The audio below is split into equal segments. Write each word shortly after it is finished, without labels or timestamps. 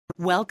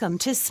Welcome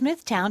to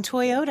Smithtown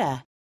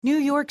Toyota, New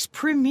York's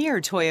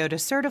premier Toyota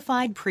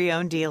certified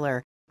pre-owned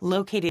dealer,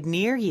 located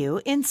near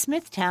you in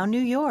Smithtown, New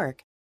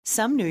York.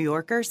 Some New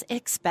Yorkers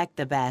expect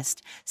the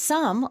best.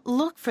 Some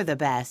look for the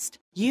best.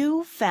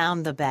 You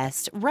found the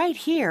best right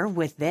here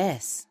with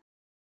this.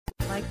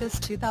 Like this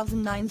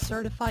 2009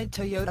 certified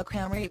Toyota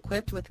Camry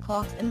equipped with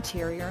cloth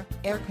interior,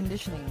 air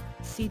conditioning,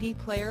 CD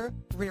player,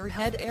 rear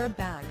head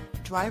airbag,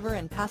 driver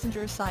and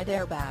passenger side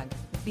airbag,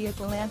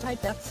 vehicle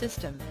anti-theft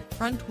system,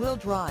 front wheel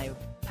drive,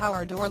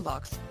 power door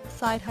locks,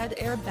 side head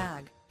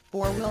airbag,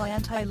 four-wheel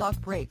anti-lock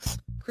brakes,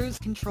 cruise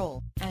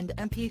control, and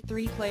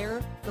MP3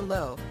 player. The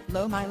low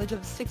mileage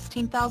of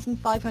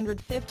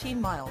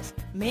 16,515 miles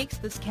makes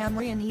this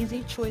Camry an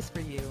easy choice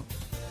for you.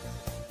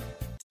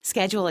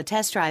 Schedule a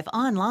test drive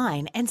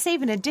online and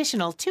save an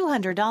additional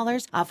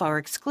 $200 off our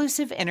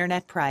exclusive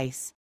internet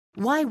price.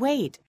 Why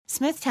wait?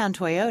 Smithtown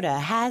Toyota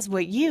has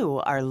what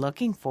you are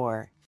looking for.